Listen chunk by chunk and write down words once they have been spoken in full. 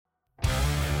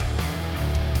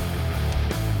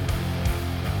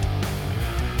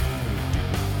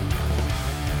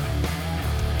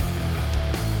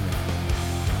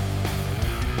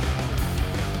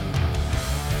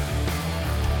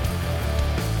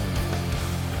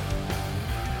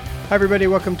Hi everybody,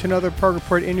 welcome to another Prog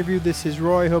Report interview. This is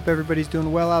Roy. Hope everybody's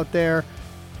doing well out there.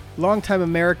 Longtime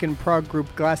American prog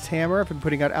group Glass Hammer have been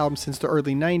putting out albums since the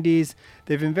early 90s.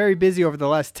 They've been very busy over the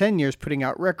last 10 years putting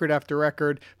out record after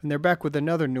record, and they're back with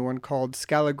another new one called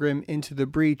Skallagrim Into the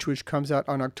Breach, which comes out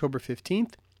on October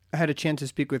 15th. I had a chance to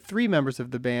speak with three members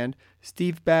of the band,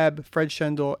 Steve Babb, Fred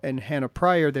Schendel, and Hannah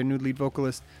Pryor, their new lead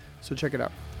vocalist, so check it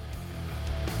out.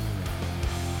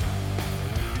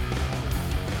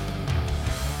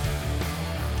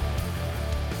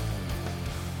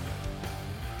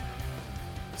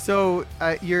 So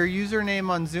your username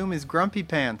on Zoom is Grumpy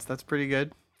Pants. That's pretty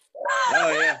good.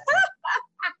 Oh yeah.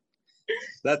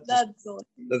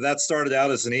 That started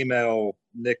out as an email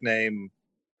nickname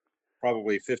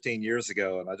probably 15 years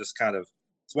ago, and I just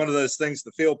it's one of those things,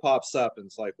 the field pops up and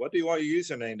it's like, what do you want your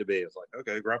username to be? It's like,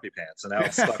 okay, Grumpy Pants, and now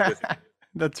it's stuck with me.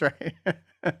 That's right.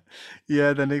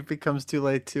 Yeah, then it becomes too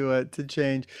late to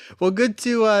change. Well, good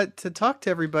to talk to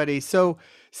everybody. So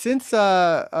since we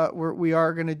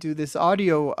are going to do this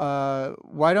audio,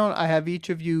 why don't I have each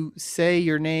of you say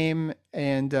your name,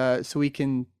 and so we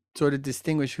can sort of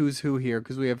distinguish who's who here,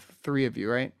 because we have three of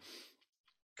you, right?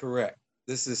 Correct.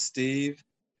 This is Steve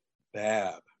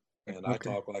Babb, and I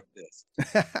talk like this.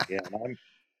 Yeah,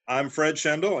 I'm Fred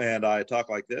Schendel, and I talk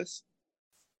like this.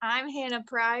 I'm Hannah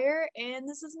Pryor, and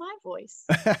this is my voice.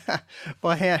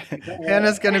 Well,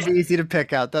 Hannah's going to be easy to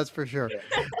pick out, that's for sure.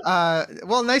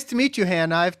 Well, nice to meet you,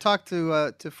 Hannah. I've talked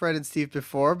to Fred and Steve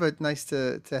before, but nice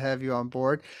to have you on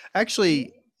board.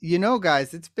 Actually, you know,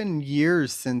 guys, it's been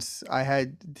years since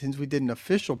we did an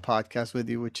official podcast with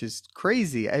you, which is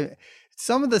crazy.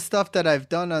 Some of the stuff that I've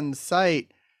done on the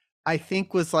site, I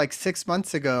think was like 6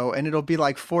 months ago, and it'll be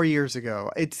like 4 years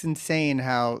ago. It's insane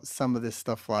how some of this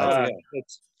stuff flies.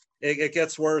 It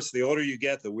gets worse. The older you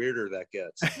get, the weirder that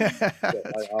gets.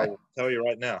 I'll tell you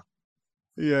right now.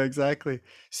 Yeah, exactly.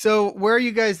 So where are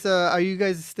you guys? Are you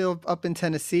guys still up in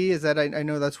Tennessee? Is that, I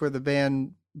know that's where the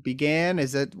band began.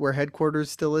 Is that where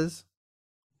headquarters still is?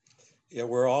 Yeah,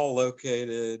 we're all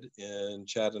located in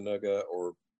Chattanooga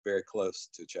or very close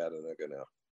to Chattanooga now.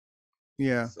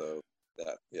 Yeah. So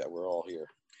we're all here.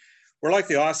 We're like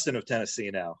the Austin of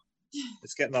Tennessee now.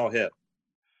 It's getting all hip.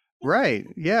 Right.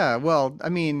 Yeah. Well, I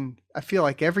mean, I feel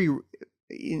like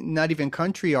not even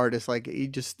country artist, like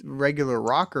just regular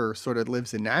rocker sort of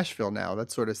lives in Nashville now. That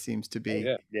sort of seems to be.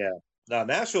 Oh, yeah. No,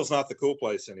 Nashville's not the cool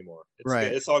place anymore.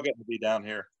 Right. It's all getting to be down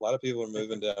here. A lot of people are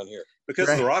moving down here. Because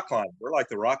of the rock climbing. We're like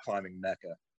the rock climbing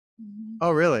mecca. Oh,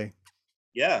 really?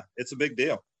 Yeah, it's a big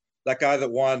deal. That guy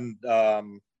that won,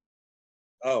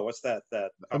 what's that?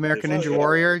 American Ninja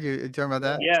Warrior? You talking about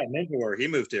that? Yeah, Ninja Warrior. He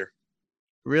moved here.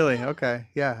 Really? Okay.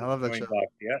 Yeah, I love that show.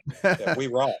 Yeah, we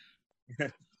rock.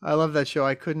 I love that show.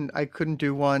 I couldn't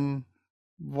do one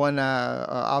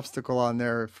obstacle on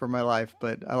there for my life,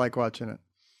 but I like watching it.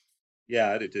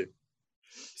 Yeah, I do too.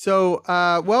 So,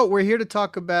 well, we're here to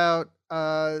talk about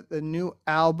the new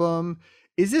album.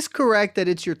 Is this correct that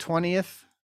it's your 20th?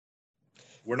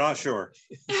 We're not sure.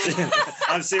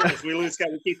 I'm serious. We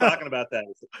keep talking about that.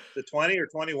 Is it 20 or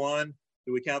 21?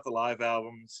 Do we count the live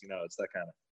albums? You know, it's that kind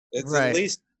of. It's right. At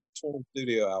least 20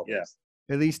 studio albums.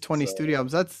 Yeah. At least 20 studio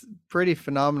albums. That's pretty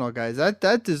phenomenal, guys.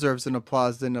 That deserves an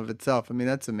applause in of itself. I mean,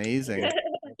 that's amazing.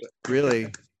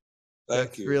 Really.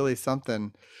 Thank you. Really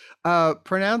something.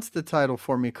 Pronounce the title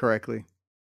for me correctly.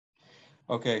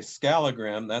 Okay,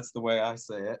 Skallagrim. That's the way I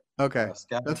say it. Okay,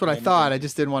 that's what I thought. I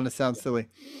just didn't want to sound silly.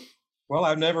 Well,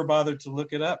 I've never bothered to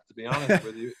look it up, to be honest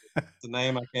with you. It's a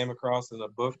name I came across in a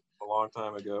book a long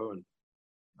time ago, and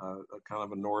kind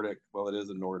of a Nordic. Well, it is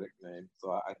a Nordic name,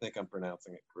 so I think I'm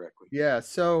pronouncing it correctly. Yeah.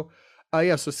 So,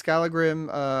 so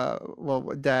Skallagrim,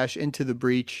 dash Into the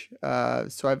Breach. So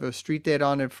I have a street date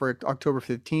on it for October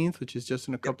 15th, which is just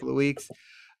in a couple of weeks.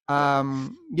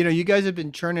 You guys have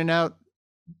been churning out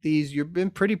these. You've been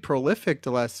pretty prolific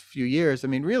the last few years. I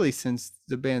mean, really since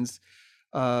the band's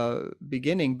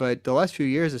beginning, but the last few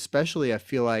years especially, I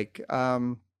feel like,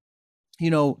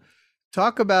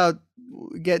 talk about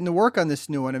getting to work on this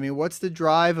new one. I mean, what's the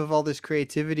drive of all this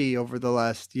creativity over the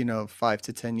last 5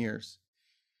 to 10 years?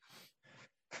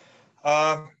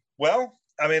 Well,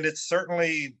 I mean, it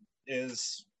certainly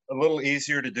is a little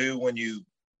easier to do when you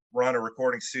run a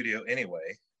recording studio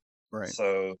anyway. Right.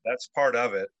 So that's part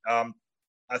of it.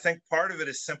 I think part of it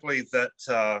is simply that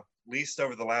at least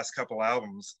over the last couple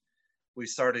albums, we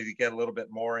started to get a little bit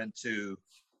more into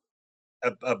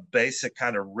a basic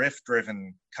kind of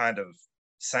riff-driven kind of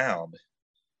sound,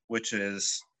 which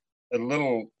is a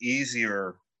little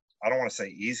easier. I don't want to say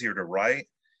easier to write,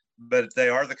 but they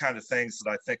are the kind of things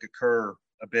that I think occur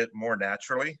a bit more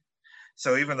naturally.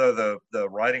 So even though the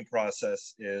writing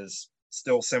process is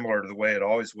still similar to the way it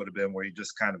always would have been, where you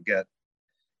just kind of get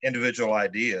individual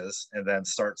ideas and then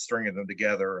start stringing them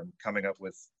together and coming up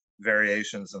with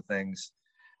variations and things.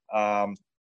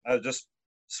 Just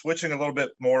switching a little bit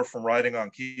more from writing on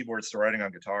keyboards to writing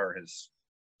on guitar has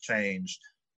changed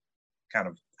kind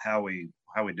of how we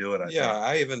do it.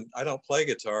 I think. I don't play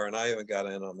guitar, and I even got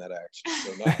in on that action.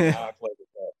 So now I play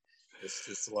guitar.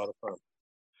 It's a lot of fun.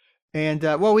 And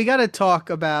well, we got to talk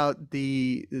about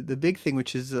the big thing,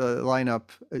 which is a lineup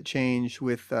change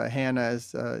with Hannah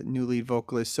as new lead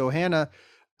vocalist. So Hannah,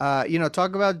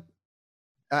 talk about.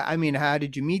 I mean, how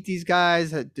did you meet these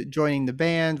guys? Joining the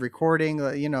band, recording,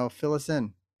 fill us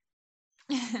in.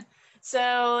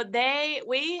 So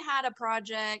we had a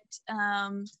project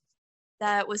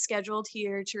that was scheduled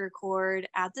here to record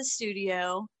at the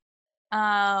studio.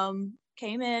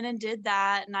 Came in and did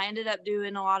that, and I ended up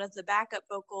doing a lot of the backup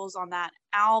vocals on that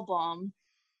album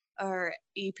or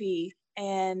EP.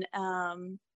 And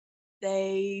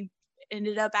they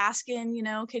ended up asking,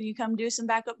 can you come do some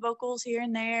backup vocals here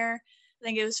and there? I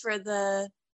think it was for the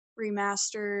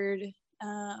remastered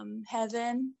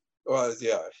Heaven. Well,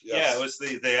 yeah. Yeah, it was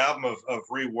the album of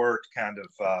reworked kind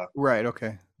of right.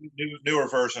 Okay. Newer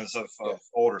versions of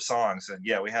older songs, and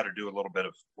yeah, we had to do a little bit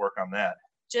of work on that.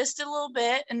 Just a little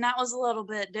bit, and that was a little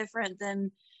bit different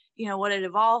than what it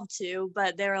evolved to.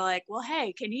 But they were like, well,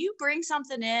 hey, can you bring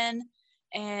something in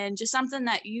and just something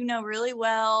that really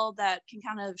well, that can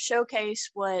kind of showcase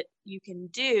what you can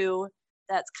do,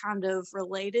 that's kind of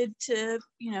related to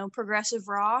progressive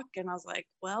rock? And I was like,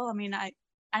 well, I mean,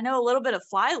 I know a little bit of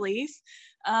Flyleaf,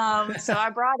 so I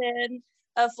brought in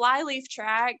a Flyleaf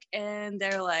track, and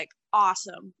they're like,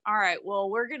 awesome, all right, well,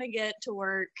 we're gonna get to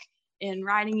work in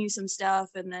writing you some stuff.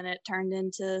 And then it turned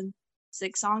into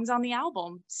 6 songs on the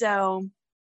album. So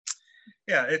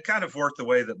yeah, it kind of worked the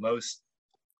way that most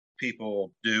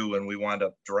people do, and we wound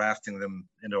up drafting them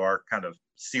into our kind of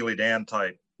Steely Dan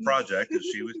type project, because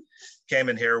she came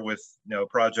in here with a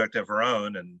project of her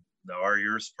own, and our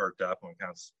ears perked up and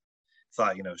kind of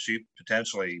thought she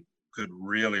potentially could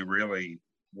really, really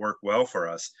work well for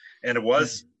us. And it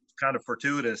was kind of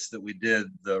fortuitous that we did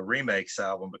the remakes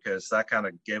album, because that kind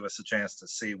of gave us a chance to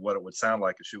see what it would sound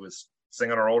like if she was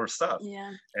singing our older stuff.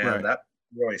 Yeah. And that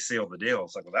really sealed the deal.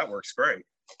 It's like, well, that works great.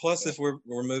 Plus, if we're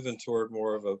moving toward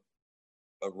more of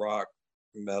a rock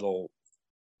metal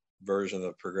version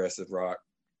of progressive rock,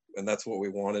 and that's what we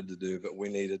wanted to do, but we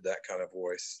needed that kind of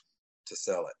voice to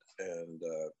sell it, and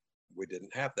we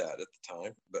didn't have that at the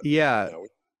time. But yeah,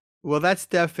 well, that's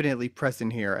definitely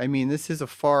present here. I mean, this is a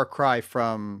far cry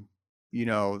from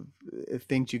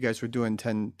things you guys were doing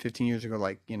 10, 15 years ago,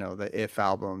 like the If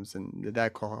albums and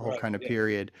that whole kind of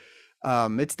period.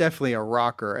 It's definitely a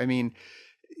rocker. I mean,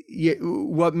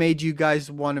 what made you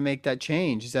guys want to make that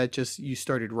change? Is that just you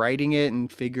started writing it and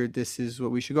figured this is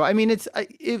what we should go? I mean,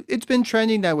 it's been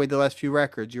trending that way the last few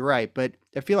records. You're right, but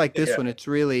I feel like this one,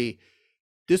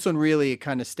 this one really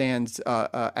kind of stands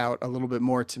out a little bit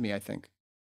more to me, I think.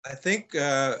 I think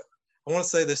I want to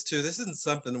say this too. This isn't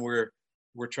something we're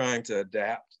trying to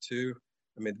adapt to.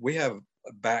 I mean, we have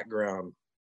a background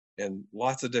in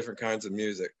lots of different kinds of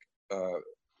music.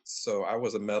 So I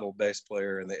was a metal bass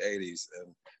player in the 80s,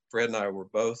 and Fred and I were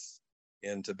both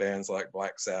into bands like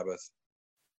Black Sabbath.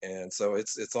 And so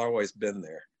it's always been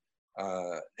there.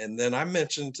 And then I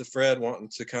mentioned to Fred wanting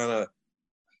to kind of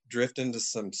drift into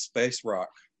some space rock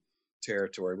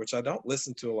territory, which I don't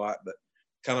listen to a lot, but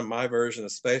kind of my version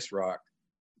of space rock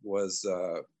was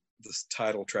this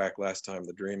title track last time,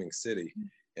 The Dreaming City.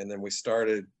 And then we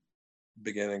started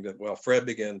Fred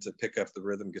began to pick up the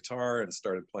rhythm guitar and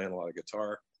started playing a lot of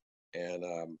guitar. And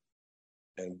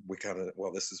we kind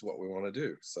of, this is what we want to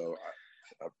do. So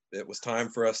it was time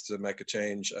for us to make a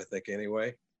change, I think,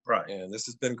 anyway. Right. And this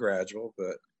has been gradual,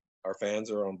 but our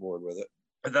fans are on board with it.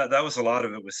 That was a lot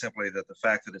of it, was simply that the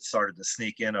fact that it started to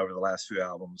sneak in over the last few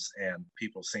albums, and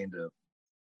people seemed to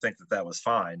think that was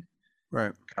fine.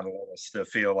 Right. Kind of let us to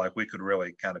feel like we could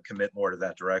really kind of commit more to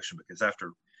that direction, because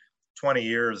after 20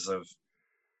 years of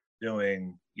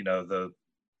doing, the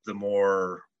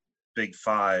more big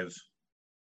 5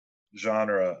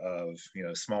 genre of,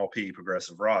 small P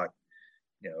progressive rock,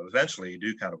 eventually you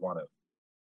do kind of want to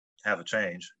have a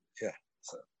change. Yeah.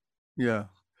 So. Yeah.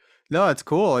 No, it's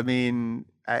cool. I mean,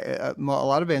 a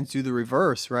lot of bands do the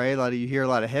reverse, right? You hear a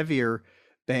lot of heavier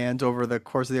bands over the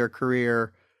course of their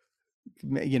career.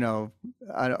 I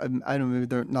don't maybe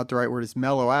they're not the right word is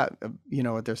mellow out,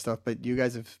 with their stuff, but you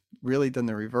guys have really done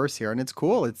the reverse here, and it's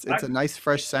cool. It's a nice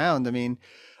fresh sound. I mean,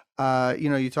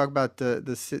 you talk about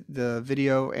the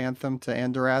video anthem to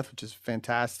Andarath, which is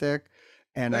fantastic,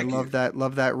 and I love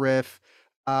that riff.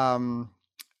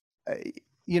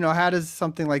 how does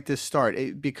something like this start?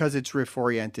 Because it's riff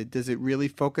oriented, does it really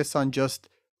focus on just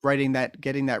getting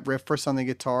that riff first on the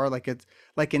guitar, like it's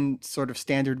like in sort of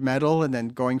standard metal, and then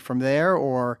going from there?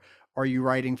 Or are you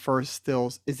writing first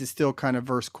still? Is it still kind of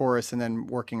verse chorus and then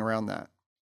working around that?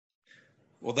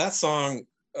 Well, that song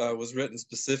was written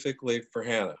specifically for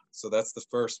Hannah. So that's the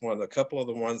first one. A couple of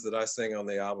the ones that I sing on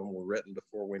the album were written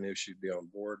before we knew she'd be on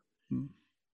board. Hmm.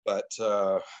 But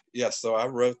yeah, so I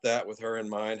wrote that with her in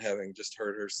mind, having just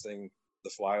heard her sing the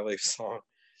Flyleaf song.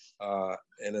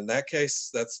 And in that case,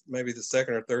 that's maybe the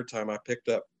second or third time I picked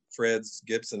up Fred's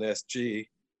Gibson SG.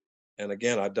 And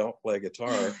again, I don't play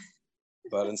guitar,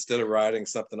 but instead of writing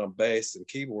something on bass and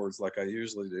keyboards like I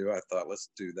usually do, I thought, let's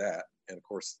do that. And of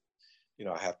course,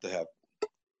 I have to have,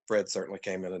 Fred certainly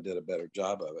came in and did a better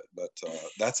job of it. But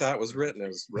that's how it was written. It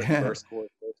was written verse,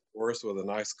 chorus with a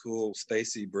nice, cool,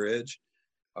 spacey bridge.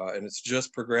 And it's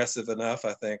just progressive enough,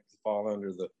 I think, to fall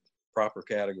under the proper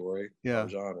category or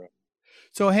genre.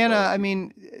 So Hannah, I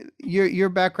mean, your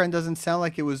background doesn't sound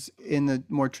like it was in the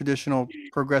more traditional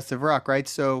progressive rock, right?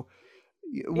 So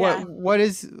what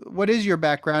is your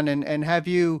background, and have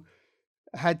you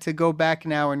had to go back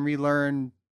now and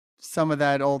relearn some of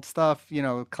that old stuff,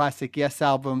 classic Yes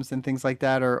albums and things like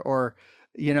that, or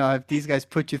have these guys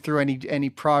put you through any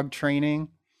prog training?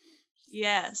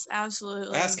 Yes,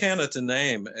 absolutely. Ask Hannah to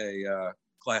name a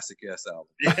classic Yes album.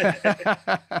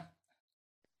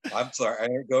 I'm sorry.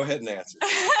 Go ahead and answer.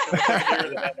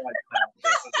 I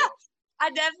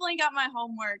definitely got my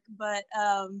homework, but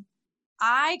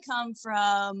I come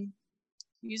from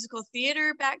musical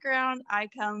theater background. I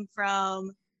come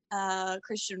from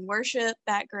Christian worship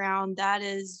background. That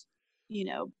is,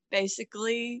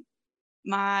 basically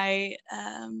my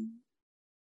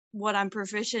what I'm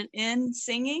proficient in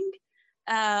singing.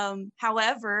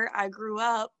 However, I grew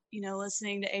up,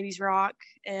 listening to 80s rock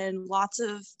and lots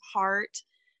of Heart,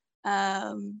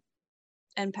 and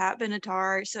Pat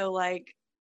Benatar. So like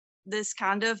this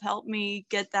kind of helped me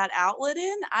get that outlet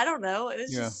in. I don't know. It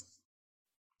was just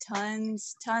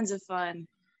tons of fun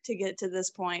to get to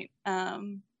this point.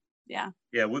 Yeah,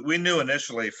 we knew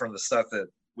initially from the stuff that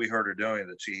we heard her doing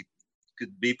that she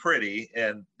could be pretty,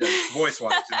 and voice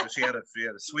wise, she had a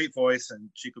sweet voice, and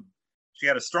she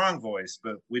had a strong voice,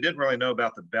 but we didn't really know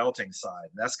about the belting side.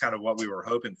 And that's kind of what we were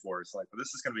hoping for. It's like, well,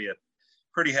 this is going to be a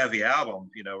pretty heavy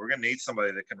album. We're going to need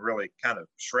somebody that can really kind of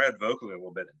shred vocally a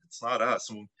little bit. It's not us.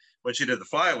 And when she did the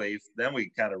Flyleaf, then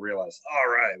we kind of realized, all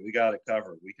right, we got it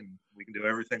covered. We can do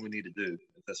everything we need to do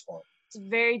at this point. It's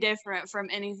very different from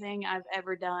anything I've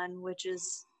ever done, which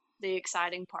is the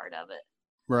exciting part of it.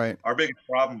 Right. Our biggest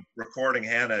problem recording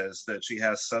Hannah is that she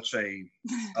has such a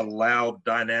loud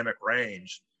dynamic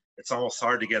range. It's almost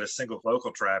hard to get a single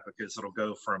vocal track because it'll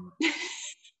go from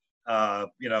an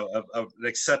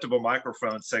acceptable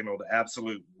microphone signal to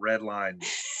absolute red line.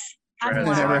 I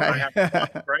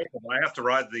have to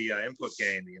ride the input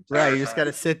gain the entire time. You just got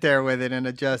to sit there with it and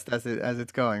adjust as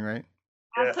it's going, right?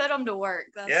 I put them to work.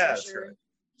 That's for sure. Right.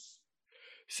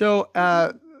 So,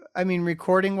 I mean,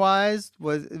 recording wise,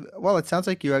 it sounds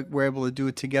like you were able to do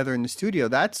it together in the studio.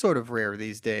 That's sort of rare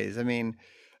these days. I mean,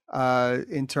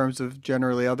 in terms of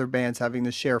generally other bands having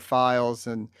to share files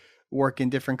and work in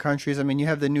different countries. I mean, you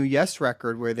have the new Yes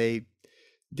record where they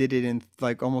did it in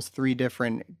like almost 3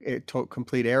 different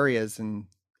complete areas and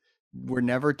were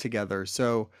never together.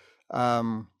 So,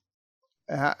 do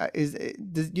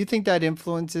you think that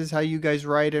influences how you guys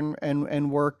write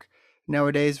and work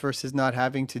nowadays versus not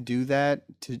having to do that,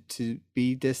 to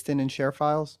be distant and share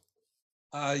files?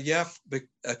 Yeah,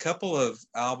 a couple of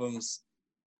albums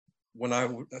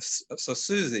so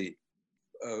Susie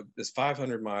is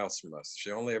 500 miles from us.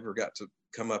 She only ever got to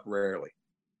come up rarely.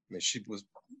 I mean, she was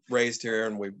raised here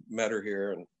and we met her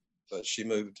here, but she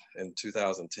moved in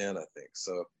 2010, I think.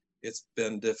 So it's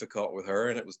been difficult with her,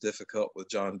 and it was difficult with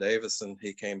John Davison.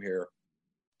 He came here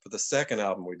for the second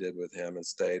album we did with him and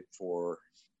stayed for,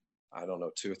 I don't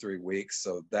know, 2 or 3 weeks.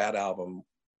 So that album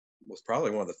was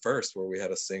probably one of the first where we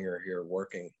had a singer here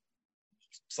working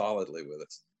solidly with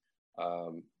us.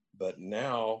 But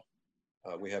now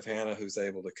we have Hannah, who's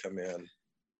able to come in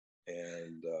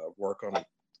and work on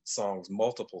songs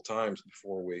multiple times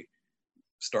before we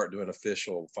start doing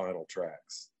official final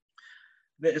tracks.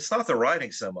 It's not the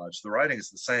writing so much. The writing is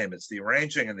the same. It's the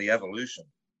arranging and the evolution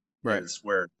is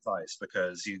where it's nice,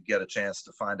 because you get a chance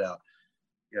to find out,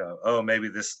 oh, maybe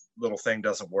this little thing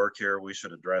doesn't work here. We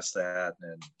should address that.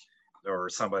 Or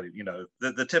somebody,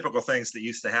 the typical things that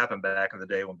used to happen back in the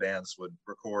day when bands would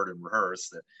record and rehearse,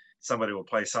 that somebody would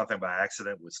play something by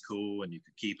accident was cool and you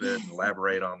could keep it and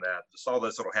elaborate on that. Just all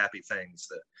those little happy things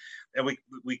and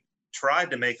we tried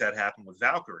to make that happen with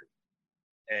Valkyrie.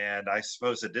 and I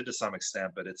suppose it did to some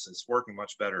extent, but it's working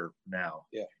much better now.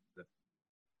 Yeah.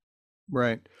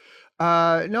 Right.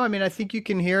 No, I mean, I think you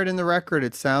can hear it in the record.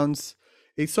 It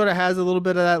sort of has a little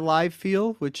bit of that live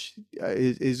feel, which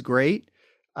is great.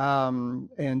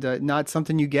 And not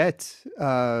something you get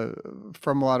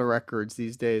from a lot of records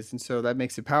these days. And so that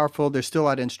makes it powerful. There's still a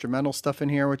lot of instrumental stuff in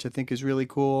here, which I think is really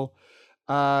cool.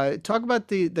 Talk about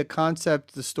the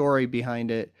concept, the story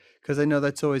behind it, because I know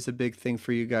that's always a big thing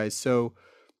for you guys. So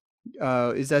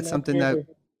is that something that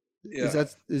Yeah.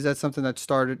 is that something that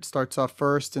starts off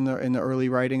first in the early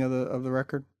writing of the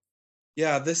record?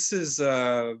 Yeah, this is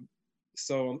so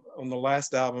on the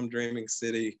last album, Dreaming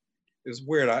City, it was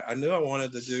weird. I knew I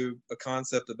wanted to do a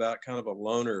concept about kind of a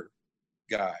loner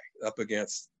guy up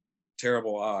against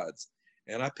terrible odds.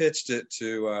 And I pitched it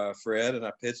to Fred, and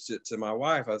I pitched it to my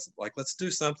wife. I was like, let's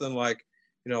do something like,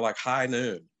 like High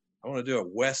Noon. I want to do a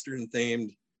Western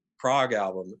themed prog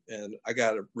album. And I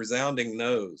got a resounding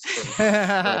nose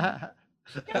and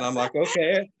I'm like,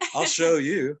 okay, I'll show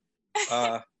you.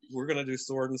 We're going to do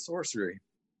Sword and Sorcery.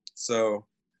 So,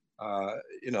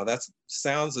 that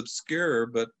sounds obscure,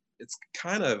 but it's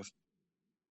kind of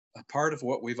a part of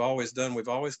what we've always done. We've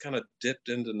always kind of dipped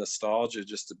into nostalgia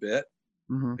just a bit,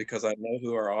 because I know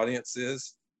who our audience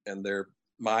is, and they're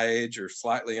my age or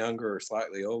slightly younger or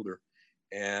slightly older.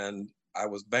 And I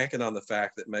was banking on the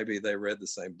fact that maybe they read the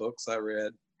same books I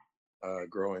read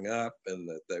growing up, and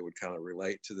that they would kind of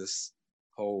relate to this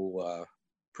whole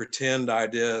pretend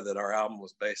idea that our album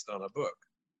was based on a book,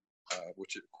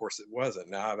 which of course it wasn't.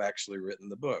 Now I've actually written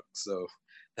the book, so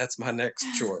that's my next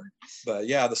chore. But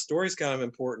yeah, the story's kind of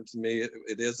important to me.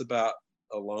 It is about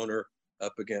a loner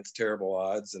up against terrible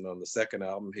odds, and on the second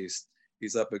album,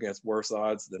 he's up against worse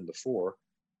odds than before.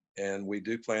 And we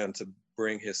do plan to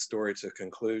bring his story to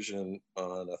conclusion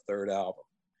on a third album.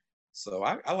 So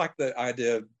I like the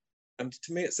idea of,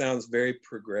 to me, it sounds very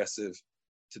progressive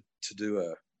to do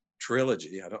a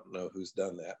trilogy. I don't know who's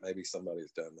done that. Maybe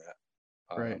somebody's done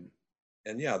that. Right.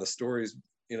 And yeah, the story's,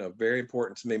 very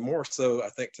important to me, more so, I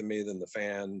think, to me than the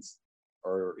fans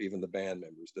or even the band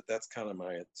members. But that's kind of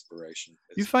my inspiration.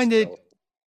 Do you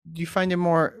find it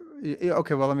more,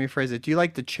 okay, well, let me phrase it. Do you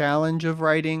like the challenge of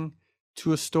writing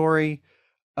to a story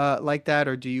like that,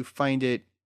 or do you find it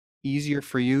easier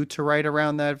for you to write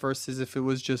around that versus if it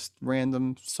was just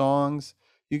random songs?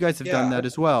 You guys have done that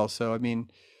as well. So, I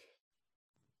mean,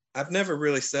 I've never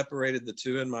really separated the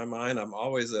two in my mind. I'm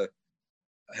always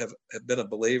have been a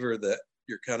believer that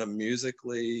you're kind of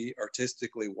musically,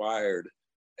 artistically wired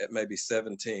at maybe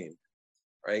 17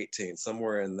 or 18,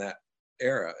 somewhere in that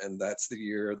era. And that's the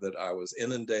year that I was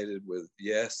inundated with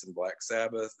Yes and Black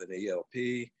Sabbath and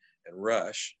ELP and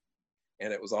Rush.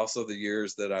 And it was also the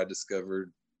years that I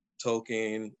discovered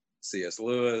Tolkien, C.S.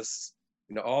 Lewis,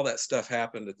 all that stuff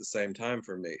happened at the same time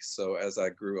for me. So as I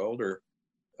grew older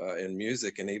in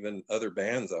music, and even other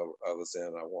bands I was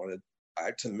in,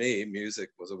 to me, music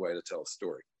was a way to tell a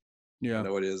story. Yeah. I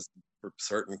know it is for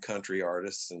certain country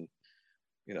artists, and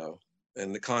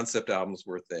and the concept albums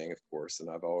were a thing, of course, and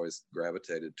I've always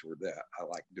gravitated toward that. I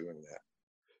like doing that.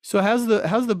 So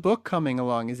how's the book coming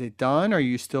along? Is it done? Are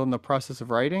you still in the process of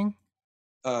writing?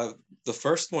 The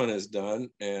first one is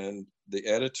done, and the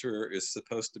editor is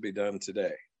supposed to be done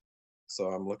today. So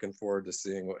I'm looking forward to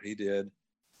seeing what he did.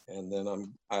 And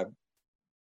then I've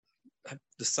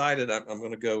decided I'm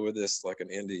going to go with this like an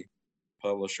indie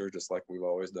publisher, just like we've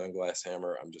always done Glass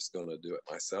Hammer. I'm just going to do it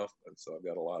myself. And so I've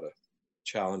got a lot of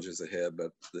challenges ahead,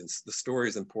 but the story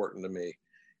is important to me.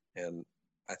 And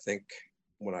I think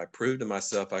when I proved to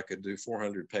myself I could do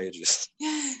 400 pages.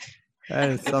 That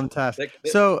is some task.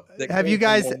 So have you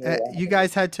guys read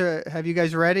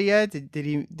it yet?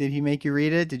 Did he make you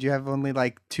read it? Did you have only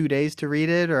like 2 days to read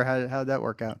it, or how'd that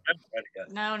work out?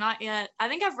 No, not yet. I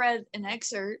think I've read an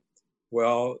excerpt.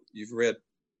 Well, you've read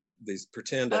these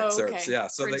pretend excerpts. Okay. Yeah.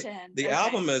 So the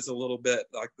album is a little bit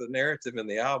like, the narrative in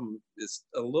the album is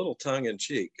a little tongue in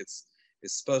cheek. It's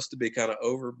supposed to be kind of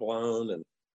overblown and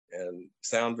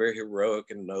sound very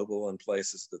heroic and noble in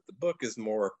places, that the book is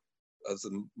more as a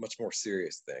much more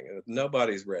serious thing. And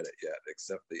nobody's read it yet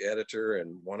except the editor,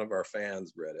 and one of our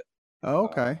fans read it. Oh,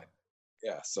 okay.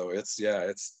 Yeah. So it's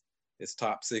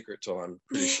top secret till I'm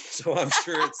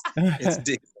sure it's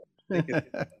decent.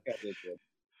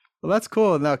 Well, that's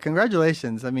cool. No,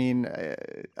 congratulations. I mean,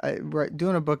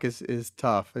 doing a book is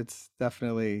tough. It's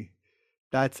definitely,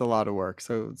 that's a lot of work.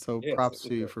 So yes, props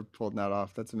to you for pulling that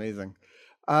off. That's amazing.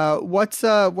 What's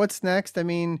next? I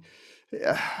mean,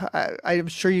 I'm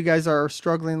sure you guys are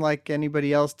struggling like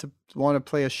anybody else to want to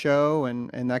play a show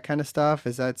and that kind of stuff.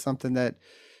 Is that something that,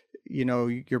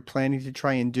 you're planning to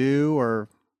try and do, or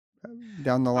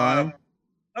down the line?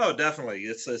 Oh, definitely.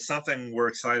 It's something we're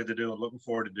excited to do and looking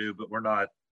forward to do, but we're not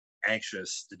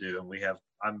anxious to do.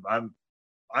 And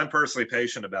I'm personally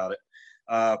patient about it.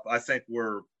 I think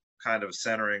we're kind of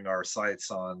centering our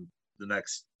sights on the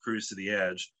next cruise to the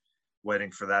edge,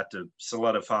 waiting for that to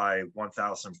solidify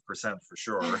 1000% for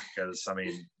sure. Because I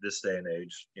mean, this day and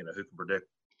age, who can predict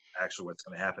actually what's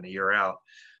going to happen a year out?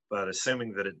 But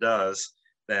assuming that it does,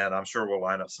 then I'm sure we'll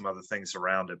line up some other things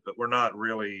around it. But we're not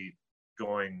really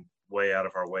going way out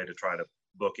of our way to try to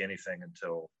book anything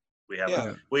until we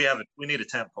need a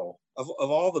tent pole. Of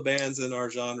all the bands in our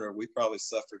genre, we probably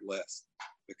suffered less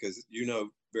because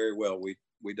very well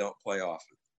we don't play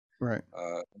often. Right.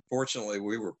 Unfortunately,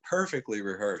 we were perfectly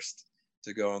rehearsed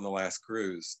to go on the last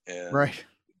cruise, and right.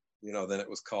 Then it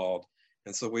was called,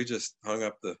 and so we just hung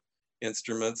up the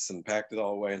instruments and packed it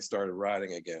all away and started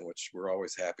writing again, which we're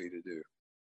always happy to do.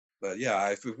 But yeah,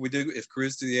 if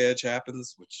Cruise to the Edge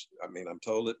happens, which I mean I'm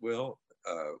told it will,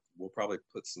 we'll probably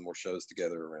put some more shows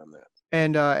together around that.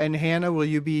 And Hannah, will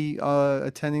you be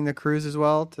attending the cruise as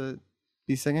well to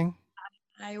be singing?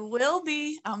 I will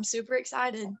be. I'm super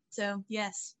excited. So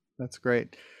yes. That's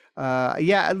great.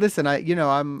 Yeah, listen,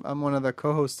 I'm one of the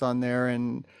co-hosts on there,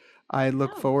 and I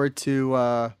look forward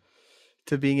to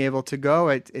being able to go.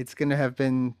 It's going to have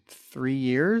been 3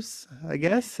 years, I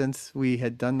guess, since we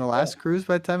had done the last cruise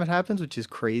by the time it happens, which is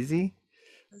crazy.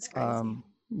 That's crazy.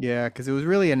 Yeah, because it was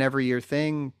really an every year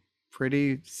thing,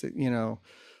 pretty,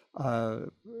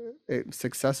 it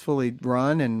successfully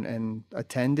run and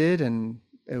attended, and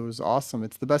it was awesome.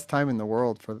 It's the best time in the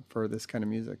world for this kind of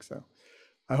music. So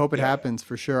I hope it happens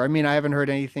for sure. I mean, I haven't heard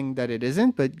anything that it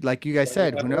isn't, but like you guys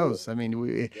said, who knows? I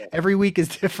mean, every week is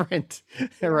different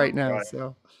right now. Right.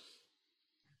 So,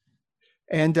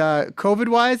 and COVID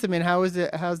wise, I mean, how's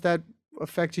that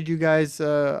affected you guys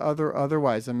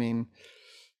otherwise? I mean,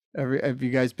 have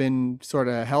you guys been sort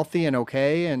of healthy and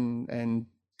okay and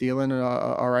dealing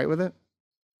all right with it?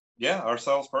 Yeah,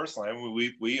 ourselves personally. I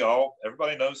mean,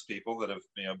 everybody knows people that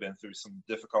have been through some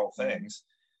difficult things.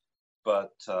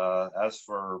 But as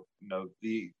for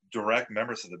the direct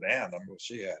members of the band,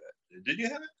 she had it. Did you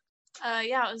have it?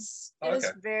 Yeah, it was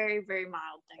very, very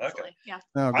mild, thankfully. Okay. Yeah.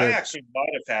 Oh, I actually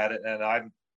might have had it, and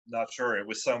I'm not sure. It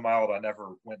was so mild I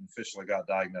never went and officially got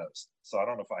diagnosed. So I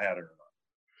don't know if I had it or not.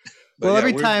 Well,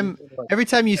 every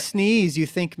time you sneeze, you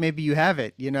think maybe you have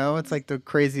it, it's like the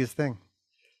craziest thing.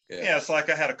 Yeah, it's like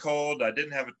I had a cold. I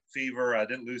didn't have a fever. I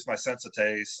didn't lose my sense of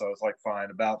taste. So it's like, fine.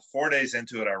 About 4 days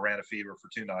into it, I ran a fever for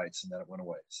 2 nights and then it went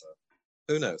away. So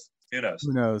who knows?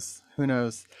 Who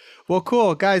knows? Well,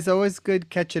 cool. Guys, always good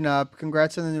catching up.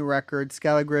 Congrats on the new record,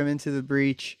 Skallagrim Into the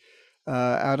Breach,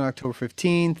 out on October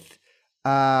 15th.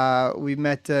 We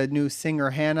met new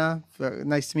singer Hannah.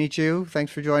 Nice to meet you.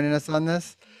 Thanks for joining us on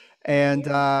this. And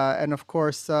of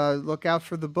course, look out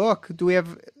for the book.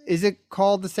 Is it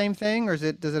called the same thing, or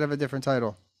does it have a different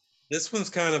title? This one's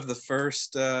kind of the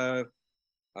first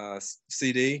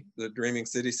CD, the Dreaming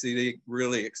City CD,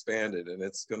 really expanded, and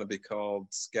it's going to be called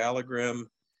Skallagrim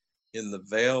in the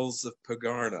Vales of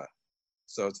Pagarna.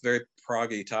 So it's very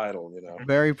proggy title,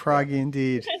 Very proggy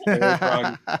indeed. Very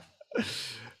proggy.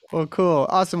 Well, cool.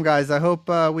 Awesome, guys. I hope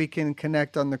we can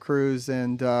connect on the cruise,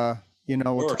 and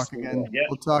we'll talk again. Yeah.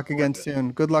 We'll talk again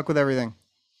soon. Good luck with everything.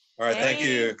 All right. Thank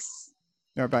you.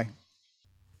 All right, bye.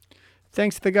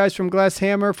 Thanks to the guys from Glass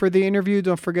Hammer for the interview.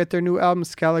 Don't forget their new album,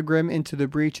 Skallagrim Into the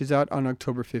Breach, is out on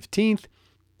October 15th.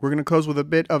 We're going to close with a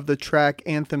bit of the track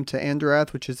Anthem to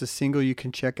Andorath, which is a single you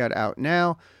can check out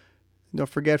now. Don't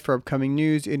forget, for upcoming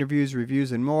news, interviews,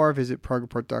 reviews, and more, visit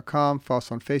progreport.com. Follow us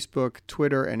on Facebook,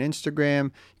 Twitter, and Instagram.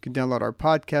 You can download our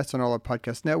podcast on all our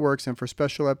podcast networks. And for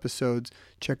special episodes,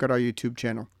 check out our YouTube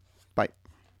channel.